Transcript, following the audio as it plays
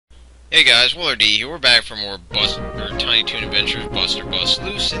Hey guys, Willer D here. We're back for more Tiny Toon Adventures Buster Bust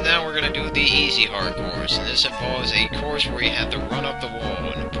Loose, and now we're gonna do the easy hard course. And this involves a course where you have to run up the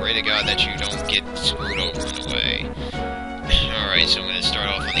wall and pray to God that you don't get screwed over in the way. Alright, so I'm gonna start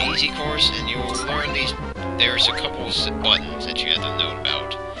off on the easy course, and you'll learn these. There's a couple of buttons that you have to note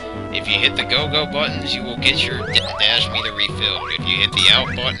about. If you hit the go-go buttons, you will get your dash meter refilled. If you hit the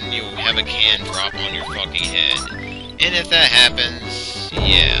out button, you'll have a can drop on your fucking head. And if that happens,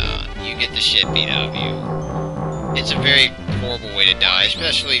 yeah, you get the shit beat out of you. It's a very horrible way to die,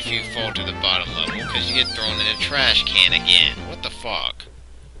 especially if you fall to the bottom level, because you get thrown in a trash can again. What the fuck?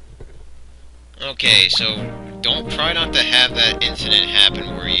 Okay, so try not to have that incident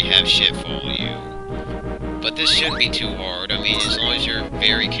happen where you have shit follow you. But this shouldn't be too hard. I mean, as long as you're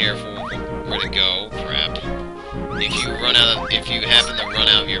very careful where to go. Crap. If you happen to run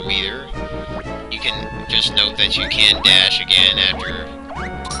out of your meter, you can just note that you can dash again after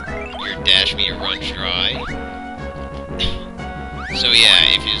your dash meter runs dry. So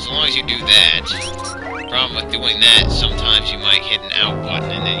yeah, as long as you do that, the problem with doing that, sometimes you might hit an out button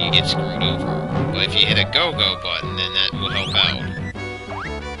and then you get screwed over. But if you hit a go-go button, then that will help out.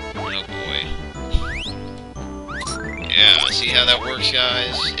 Oh boy. Yeah, see how that works,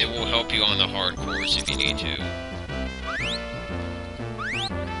 guys? It will help you on the hard course if you need to.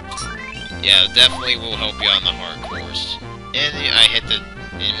 Yeah, definitely will help you on the hard course.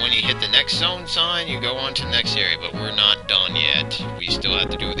 And when you hit the next zone sign, you go on to the next area, but we're not done yet. We still have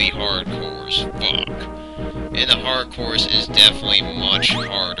to do the hard course. Fuck. And the hard course is definitely much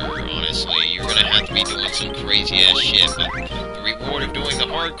harder, honestly. You're gonna have to be doing some crazy-ass shit, but the reward of doing the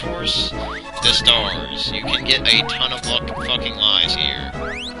hard course? The stars. You can get a ton of fucking lives here.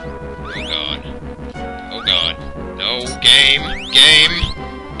 Oh god. Oh god. No, game!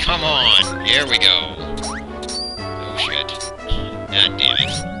 Game! Come on! Here we go! Oh shit. God damn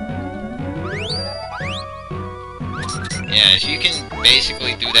it. Yeah, if you can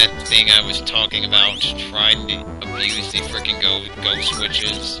basically do that thing I was talking about, trying to abuse the frickin' go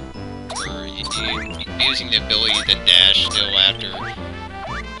switches, or using the ability to dash still after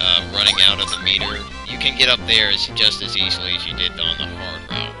running out of the meter, you can get up there just as easily as you did on the hard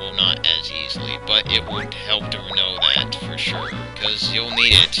route. Well, not as easily, but it would help to know that for sure, because you'll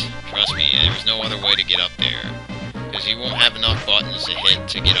need it. Trust me, there's no other way to get up there. Because you won't have enough buttons to hit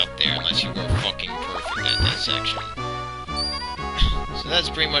to get up there unless you were fucking perfect at that section. So that's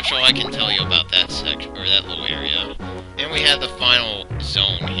pretty much all I can tell you about that section, or that little area. And we have the final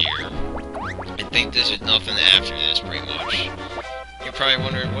zone here. I think this is nothing after this, pretty much. You're probably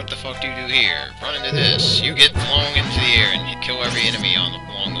wondering, what the fuck do you do here? Run into this. You get flung into the air and you kill every enemy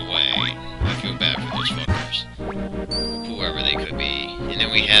along the way. I feel bad for those fuckers. Whoever they could be. And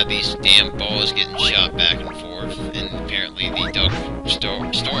then we have these damn balls getting shot back and forth, and apparently the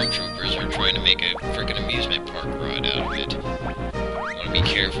stormtroopers are trying to make a frickin' amusement park ride out of it. Wanna be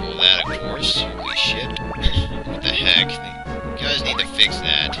careful of that, of course. Holy shit. What the heck? You guys need to fix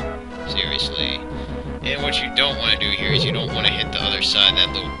that. Seriously. And what you don't want to do here is you don't want to hit the other side, that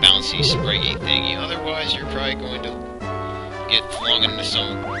little bouncy, springy thingy. Otherwise, you're probably going to get flung into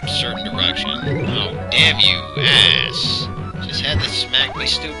some certain direction. Oh, damn you, ass! Just had to smack me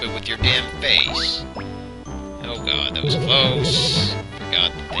stupid with your damn face. Oh god, that was close.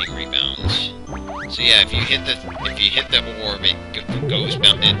 Forgot the thing rebounds. So yeah, if you hit the orb, it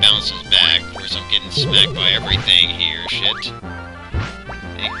bounces back. Of course, I'm getting smacked by everything here. Shit.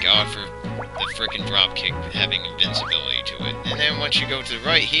 Thank God for the frickin' dropkick having invincibility to it. And then once you go to the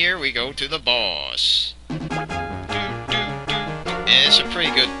right here, we go to the boss. And it's a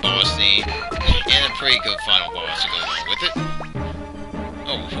pretty good boss theme, and a pretty good final boss to go along with it.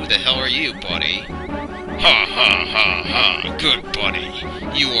 Oh, who the hell are you, buddy? Ha ha ha ha, good buddy.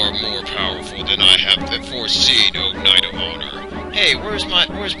 You are more powerful than I have foreseen, O Knight of Honor. Hey, where's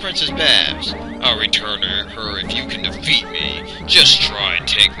Princess Babs? I'll return her if you can defeat me. Just try and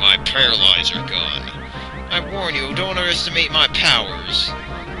take my paralyzer gun. I warn you, don't underestimate my powers.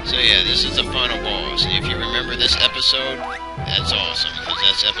 So yeah, this is the final boss, and if you remember this episode, that's awesome, because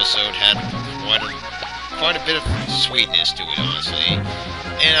this episode had quite a bit of sweetness to it, honestly.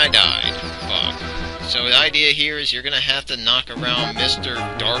 And I died. Fuck. So the idea here is you're gonna have to knock around Mr.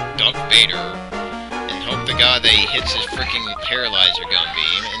 Dark Duck Vader, and hope to God that he hits his freaking paralyzer gun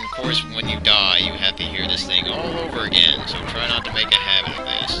beam, and of course when you die you have to hear this thing all over again, so try not to make a habit of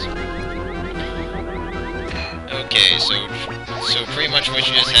this. Okay, so pretty much what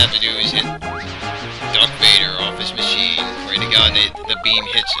you just have to do is hit Duck Vader off his machine, pray to God that the beam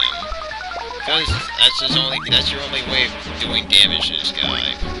hits him, because that's your only way of doing damage to this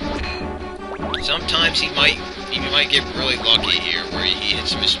guy. Sometimes you might get really lucky here, where he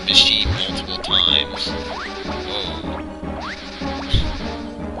hits his machine times. Whoa.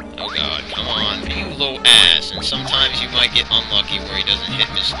 Oh god, come on, you little ass. And sometimes you might get unlucky where he doesn't hit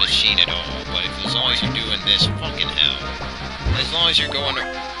this machine at all. But as long as you're doing this, fucking hell. As long as you're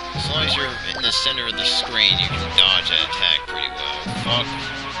in the center of the screen, you can dodge that attack pretty well. Fuck.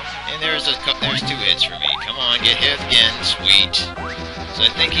 And there's 2 hits for me. Come on, get hit again. Sweet. So I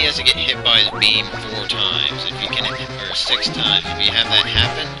think he has to get hit by his beam 4 times. If you can, or 6 times. If you have that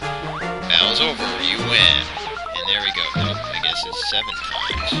happen, battle's over. You win. And there we go. Nope, I guess it's 7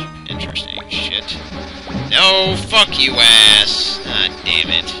 times. Interesting. Shit. No, fuck you, ass. Ah, damn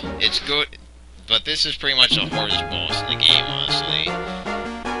it. It's good, but this is pretty much the hardest boss in the game, honestly.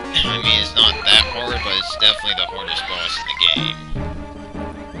 I mean, it's not that hard, but it's definitely the hardest boss in the game.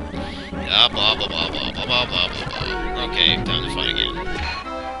 Blah, blah, blah, blah, blah, blah, blah, blah, blah. Okay, time to fight again.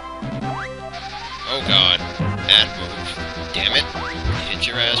 Oh god, bad move. Damn it. Hit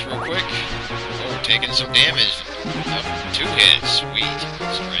your ass real quick. Oh, taking some damage. Oh, 2 hits. Sweet.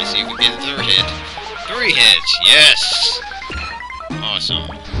 Let's try to see if we can get the 3rd hit. 3 hits. Yes! Awesome.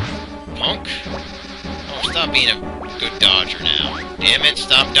 Punk. Oh, stop being a good dodger now. Damn it,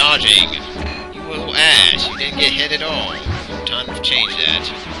 stop dodging. You little ass. You didn't get hit at all. Time to change that.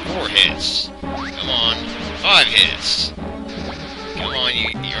 4 hits. Come on. 5 hits. Come on,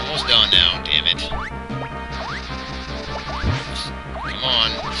 you're almost done now, damn it. Come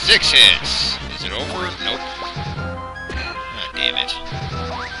on. 6 hits. Is it over? Nope. Ah, damn it.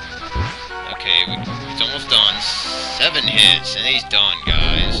 Okay, it's almost done. 7 hits, and he's done,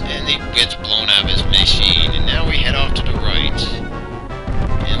 guys. And he gets blown out of his machine. And now we head off to the right.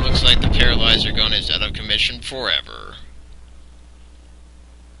 And it looks like the paralyzer gun is out of commission forever.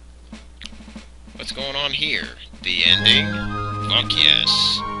 What's going on here? The ending? Fuck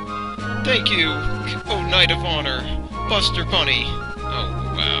yes. Thank you, oh Knight of Honor, Buster Bunny.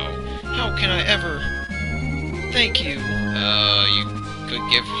 Oh, wow. How can I ever... Thank you. You could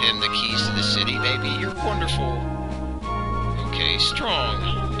give him the keys to the city, maybe? You're wonderful. Okay, strong.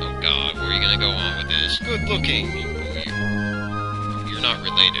 Oh god, where are you gonna go on with this? Good looking. You're not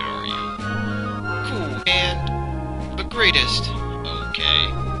related, are you? Cool, and... the greatest. Okay.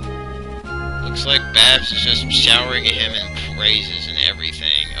 Looks like Babs is just showering at him in praises and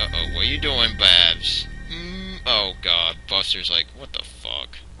everything. Uh-oh, what are you doing, Babs? Oh god, Buster's like, what the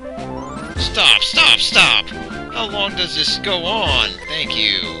fuck? Stop, stop, stop! How long does this go on? Thank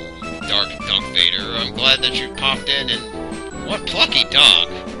you, Dark Dunk Vader. I'm glad that you popped in and... What plucky dog!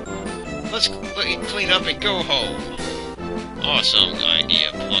 Let's clean up and go home. Awesome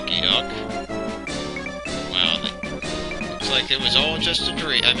idea, Plucky Duck. Wow, looks like it was all just a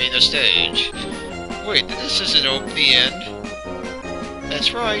dream. I mean, a stage. Wait, this isn't the end.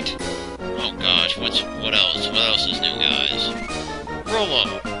 That's right. Oh gosh, what else? What else is new, guys? Roll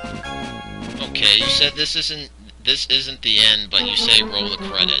up. Okay, you said this isn't the end, but you say roll the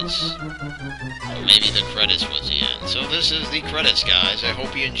credits. Or maybe the credits was the end. So this is the credits, guys. I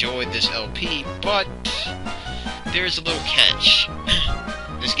hope you enjoyed this LP, but there's a little catch.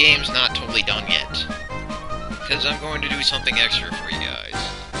 This game's not totally done yet. Because I'm going to do something extra for you guys.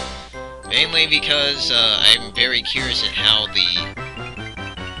 Mainly because I'm very curious at how the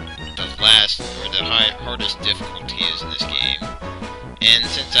hardest difficulty is in this game. And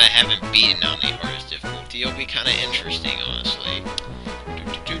since I haven't beaten on the hardest difficulty, it'll be kind of interesting, honestly.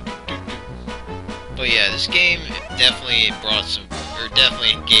 But yeah, this game definitely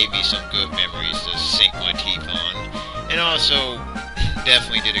definitely gave me some good memories to sink my teeth on, and also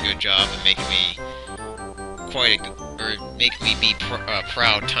definitely did a good job of making me be a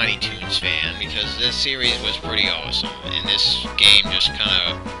proud Tiny Toons fan, because this series was pretty awesome, and this game just kind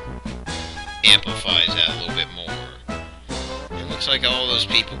of amplifies that a little bit more. It looks like all those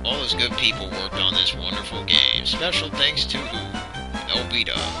good people worked on this wonderful game. Special thanks to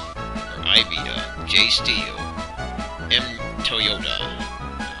Elvita, or Ivita, J Steel, M Toyota.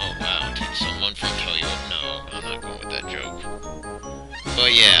 Oh wow, someone from Toyota. No, I'm not going with that joke.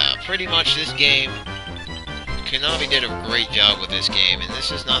 But yeah, pretty much this game, Konami did a great job with this game, and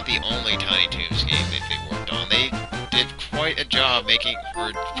this is not the only Tiny Toons game that they worked on. They did quite a job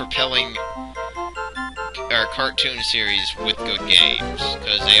propelling our cartoon series with good games,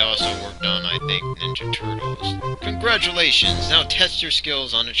 because they also worked on, I think, Ninja Turtles. Congratulations! Now test your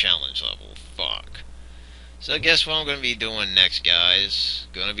skills on the challenge level. Fuck. So guess what I'm going to be doing next, guys?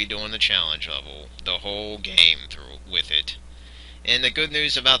 Going to be doing the challenge level. The whole game through with it. And the good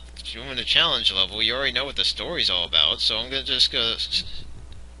news about doing the challenge level, you already know what the story's all about, so I'm going to just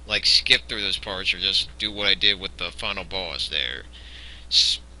like skip through those parts, or just do what I did with the final boss there.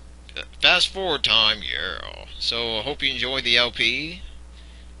 Fast forward time, yeah. So I hope you enjoyed the LP.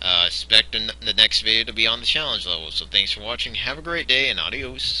 Expect the next video to be on the challenge level. So thanks for watching, have a great day, and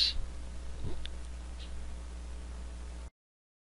adios.